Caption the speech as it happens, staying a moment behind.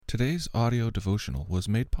Today's audio devotional was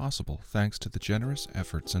made possible thanks to the generous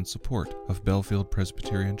efforts and support of Bellefield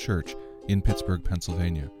Presbyterian Church in Pittsburgh,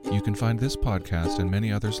 Pennsylvania. You can find this podcast and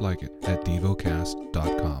many others like it at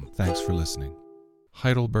devocast.com. Thanks for listening.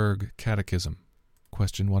 Heidelberg Catechism,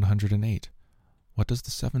 Question 108. What does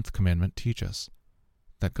the seventh commandment teach us?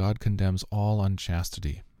 That God condemns all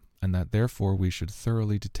unchastity, and that therefore we should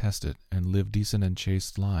thoroughly detest it and live decent and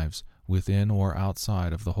chaste lives within or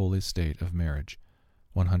outside of the holy state of marriage.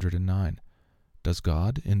 109. Does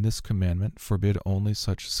God, in this commandment, forbid only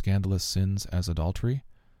such scandalous sins as adultery?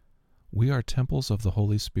 We are temples of the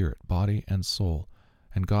Holy Spirit, body and soul,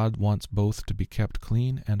 and God wants both to be kept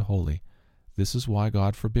clean and holy. This is why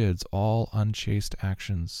God forbids all unchaste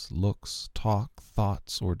actions, looks, talk,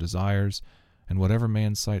 thoughts, or desires, and whatever may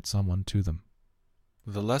incite someone to them.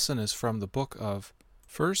 The lesson is from the book of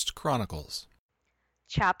 1 Chronicles.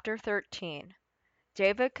 Chapter 13.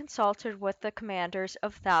 David consulted with the commanders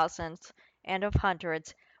of thousands and of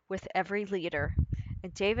hundreds, with every leader.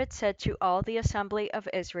 And David said to all the assembly of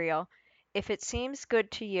Israel, If it seems good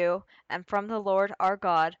to you, and from the Lord our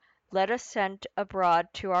God, let us send abroad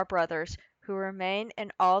to our brothers who remain in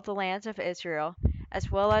all the lands of Israel, as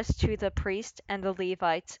well as to the priests and the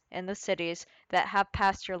Levites in the cities that have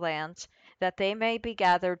pasture lands, that they may be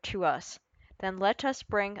gathered to us. Then let us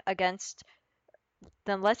bring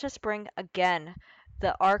again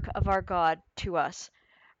the ark of our God to us,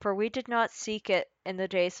 for we did not seek it in the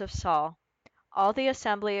days of Saul. All the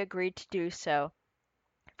assembly agreed to do so,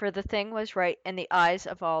 for the thing was right in the eyes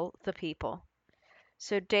of all the people.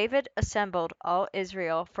 So David assembled all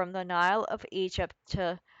Israel from the Nile of Egypt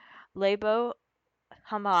to Lebo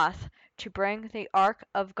Hamath to bring the ark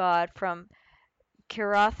of God from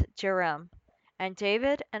Kiriath Jearim. And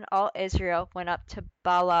David and all Israel went up to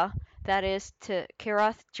Baalah, that is, to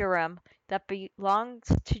Kiriath Jearim, that belongs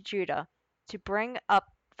to Judah, to bring up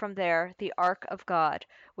from there the ark of God,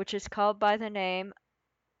 which is called by the name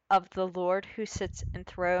of the Lord who sits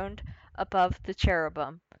enthroned above the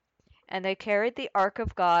cherubim. And they carried the ark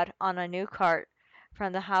of God on a new cart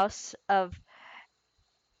from the house of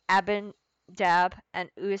Abinadab, and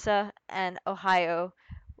Uzzah and Ahio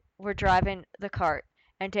were driving the cart.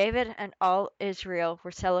 And David and all Israel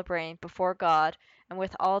were celebrating before God and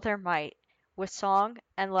with all their might, with song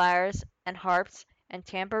and lyres and harps and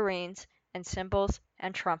tambourines and cymbals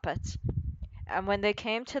and trumpets. And when they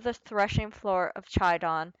came to the threshing floor of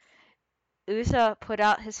Chidon, Uzzah put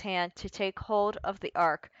out his hand to take hold of the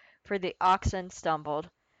ark, for the oxen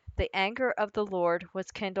stumbled. The anger of the Lord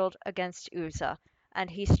was kindled against Uzzah,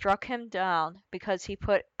 and he struck him down because he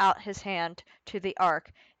put out his hand to the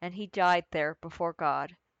ark, and he died there before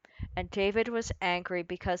God. And David was angry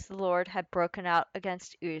because the Lord had broken out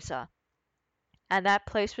against Uzzah. And that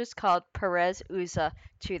place was called Perez Uzzah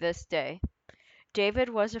to this day. David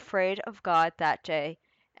was afraid of God that day,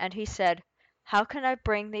 and he said, How can I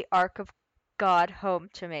bring the ark of God home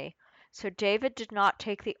to me? So David did not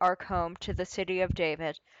take the ark home to the city of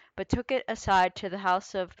David, but took it aside to the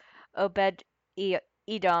house of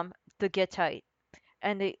Obed-Edom the Gittite.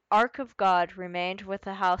 And the ark of God remained with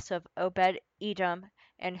the house of Obed-Edom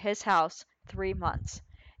in his house 3 months.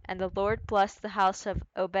 And the Lord blessed the house of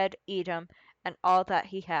Obed-Edom and all that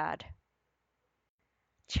he had.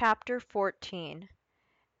 Chapter 14.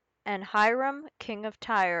 And Hiram, king of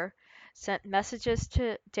Tyre, sent messages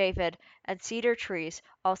to David and cedar trees,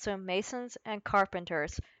 also masons and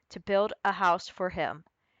carpenters, to build a house for him.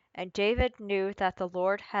 And David knew that the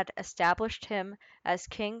Lord had established him as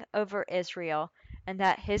king over Israel, and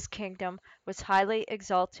that his kingdom was highly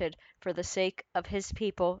exalted for the sake of his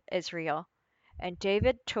people Israel. And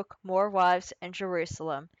David took more wives in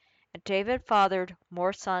Jerusalem, and David fathered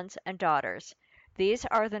more sons and daughters. These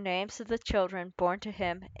are the names of the children born to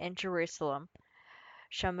him in Jerusalem: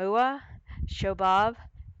 Shammua, Shobab,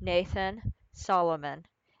 Nathan, Solomon,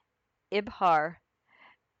 Ibhar,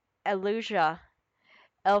 Elijah,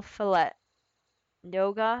 Elphalet,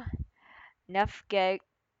 Noga, Nephgeg,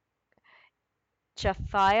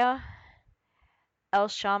 Japhiah,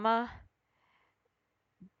 Elshama,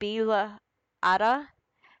 Belaadah,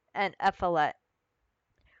 and Ephelet.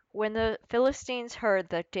 When the Philistines heard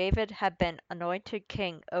that David had been anointed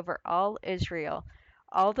king over all Israel,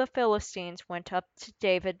 all the Philistines went up to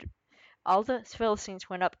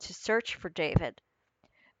search for David.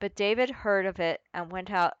 But David heard of it and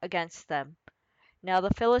went out against them. Now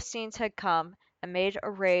the Philistines had come and made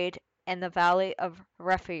a raid in the valley of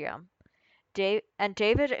Rephaim. And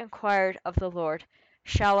David inquired of the Lord,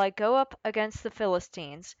 Shall I go up against the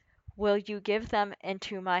Philistines? Will you give them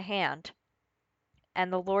into my hand? And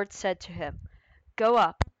the Lord said to him, Go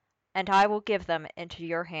up, and I will give them into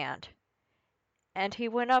your hand. And he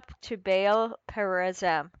went up to Baal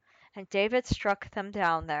Perazim, and David struck them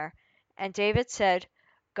down there. And David said,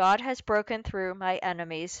 God has broken through my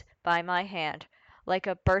enemies by my hand, like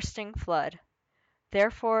a bursting flood.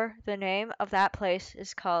 Therefore the name of that place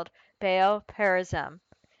is called Baal Perazim.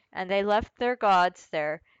 And they left their gods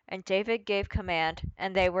there, and David gave command,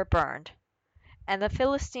 and they were burned. And the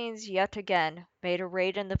Philistines yet again made a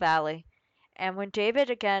raid in the valley. And when David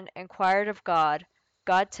again inquired of God,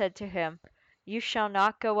 God said to him, You shall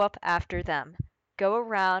not go up after them. Go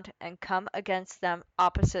around and come against them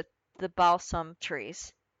opposite the balsam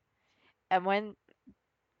trees. And when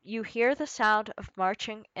you hear the sound of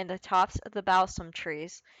marching in the tops of the balsam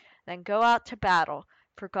trees, then go out to battle,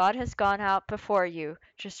 for God has gone out before you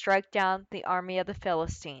to strike down the army of the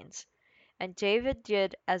Philistines. And David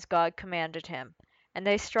did as God commanded him. And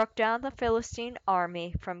they struck down the Philistine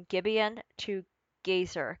army from Gibeon to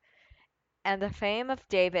Gezer. And the fame of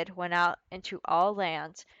David went out into all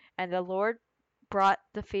lands, and the Lord brought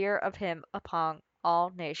the fear of him upon all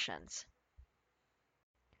nations.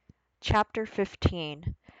 Chapter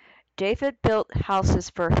 15. David built houses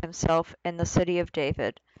for himself in the city of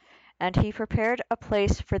David, and he prepared a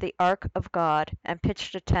place for the ark of God, and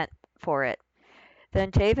pitched a tent for it. Then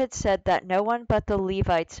David said that no one but the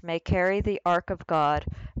Levites may carry the ark of God,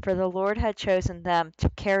 for the Lord had chosen them to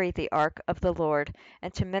carry the ark of the Lord,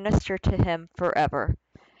 and to minister to him forever.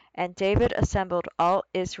 And David assembled all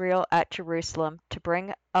Israel at Jerusalem to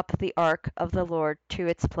bring up the ark of the Lord to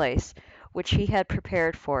its place, which he had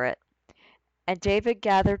prepared for it. And David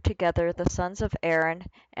gathered together the sons of Aaron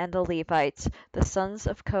and the Levites, the sons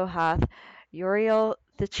of Kohath, Uriel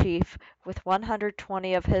the chief, with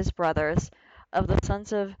 120 of his brothers, of the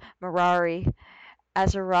sons of Merari,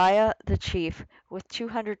 Azariah the chief, with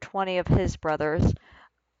 220 of his brothers,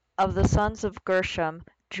 of the sons of Gershom,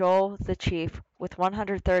 Joel the chief, with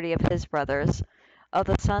 130 of his brothers, of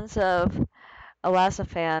the sons of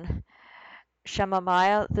Elazaphan,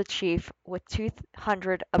 Shemaiah the chief, with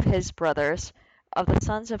 200 of his brothers, of the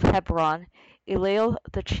sons of Hebron, Eliel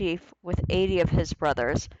the chief, with 80 of his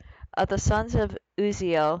brothers, of the sons of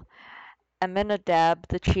Uzziel, Amminadab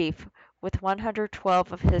the chief, with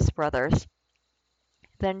 112 of his brothers.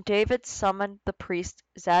 Then David summoned the priests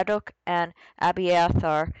Zadok and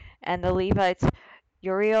Abiathar, and the Levites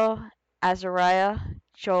Uriel, Azariah,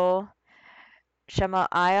 Joel,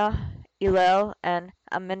 Shemaiah, Eliel, and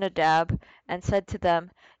Amminadab, and said to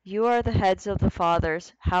them, You are the heads of the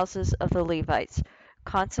fathers' houses of the Levites.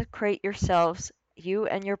 Consecrate yourselves, you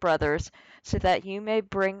and your brothers, so that you may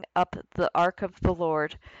bring up the ark of the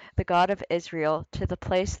Lord, the God of Israel, to the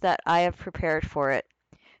place that I have prepared for it.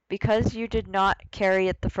 Because you did not carry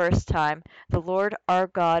it the first time, the Lord our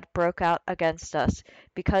God broke out against us,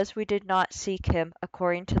 because we did not seek him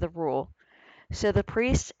according to the rule. So the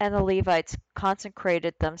priests and the Levites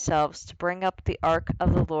consecrated themselves to bring up the ark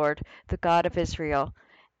of the Lord, the God of Israel.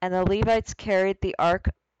 And the Levites carried the ark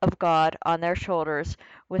of God on their shoulders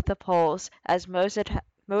with the poles, as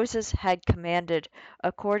Moses had commanded,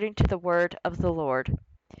 according to the word of the Lord.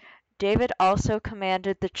 David also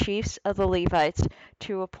commanded the chiefs of the Levites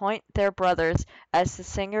to appoint their brothers as the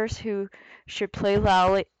singers who should play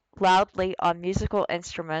loudly on musical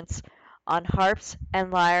instruments, on harps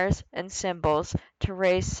and lyres and cymbals, to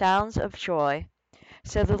raise sounds of joy.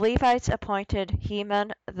 So the Levites appointed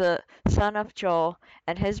Heman the son of Joel,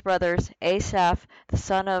 and his brothers Asaph the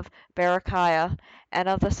son of Berechiah, and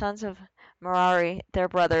of the sons of Merari their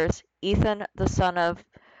brothers Ethan the son of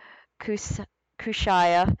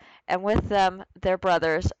Cushiah, and with them their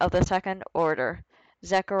brothers of the second order,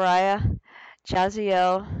 Zechariah,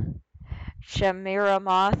 Jaziel,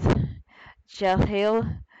 Shemiramoth, Jehiel,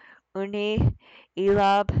 Uni,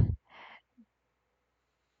 Elab,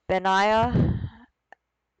 Benaiah,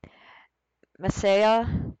 Messiah,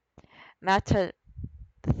 Mattithiah,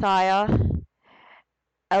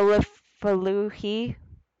 Eliphaluhi,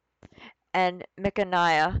 and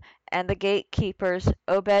Micaniah, and the gatekeepers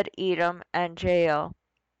Obed-Edom and Jael.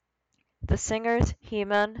 The singers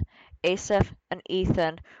Heman, Asaph, and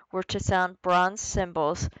Ethan were to sound bronze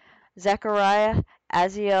cymbals. Zechariah,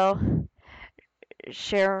 Aziel,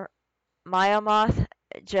 Shemiramoth,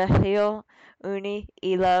 Jehiel, Uni,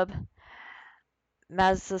 Elab,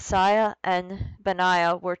 Maaseiah, and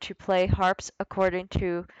Benaiah were to play harps according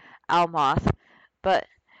to Almoth, but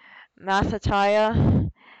Mattithiah,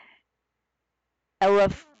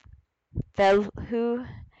 Eliphalu,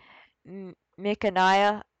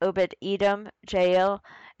 Micaniah, Obed-Edom, Jael,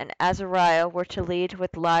 and Azariah were to lead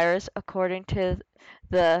with lyres according to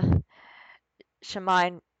the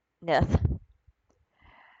Sheminith.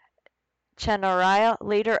 Chenariah,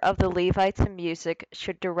 leader of the Levites in music,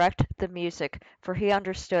 should direct the music, for he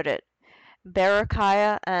understood it.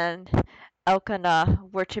 Berechiah and Elkanah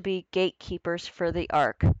were to be gatekeepers for the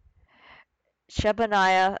ark.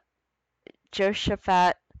 Shebaniah,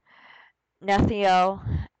 Joshaphat, Nethiel,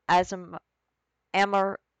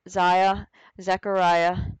 Amaziah,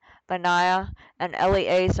 Zechariah, Benaiah, and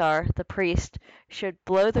Eleazar the priest should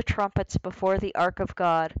blow the trumpets before the ark of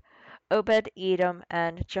God. Obed-Edom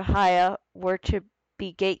and Jehiah were to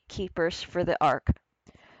be gatekeepers for the ark.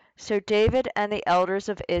 So David and the elders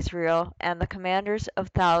of Israel and the commanders of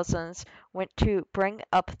thousands went to bring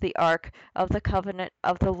up the ark of the covenant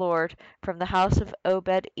of the Lord from the house of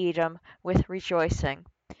Obed-Edom with rejoicing.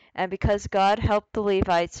 And because God helped the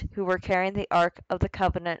Levites who were carrying the ark of the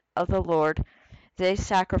covenant of the Lord, they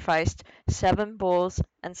sacrificed 7 bulls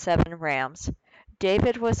and 7 rams.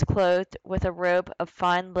 David was clothed with a robe of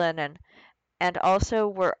fine linen, and also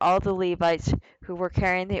were all the Levites who were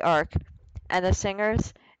carrying the ark, and the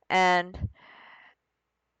singers, and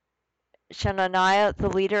Shenaniah the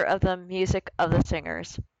leader of the music of the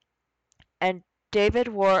singers. And David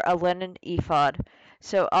wore a linen ephod.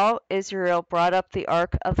 So all Israel brought up the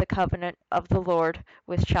ark of the covenant of the Lord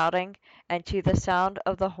with shouting, and to the sound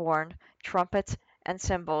of the horn, trumpets, and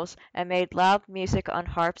cymbals, and made loud music on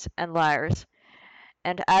harps and lyres.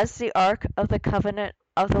 And as the ark of the covenant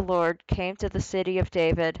of the Lord came to the city of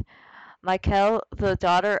David, Michal the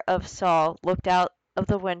daughter of Saul looked out of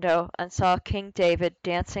the window and saw King David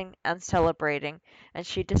dancing and celebrating, and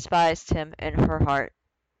she despised him in her heart.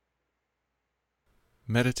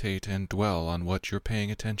 Meditate and dwell on what you're paying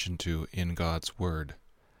attention to in God's Word.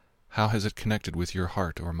 How has it connected with your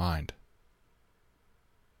heart or mind?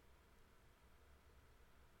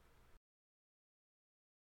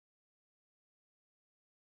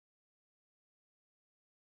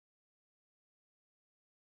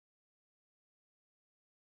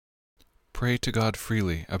 Pray to God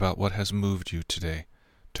freely about what has moved you today.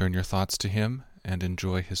 Turn your thoughts to Him and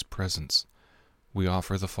enjoy His presence. We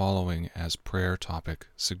offer the following as prayer topic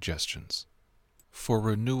suggestions: for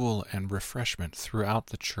renewal and refreshment throughout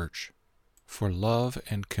the Church, for love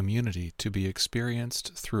and community to be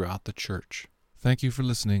experienced throughout the Church. Thank you for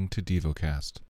listening to DevoCast.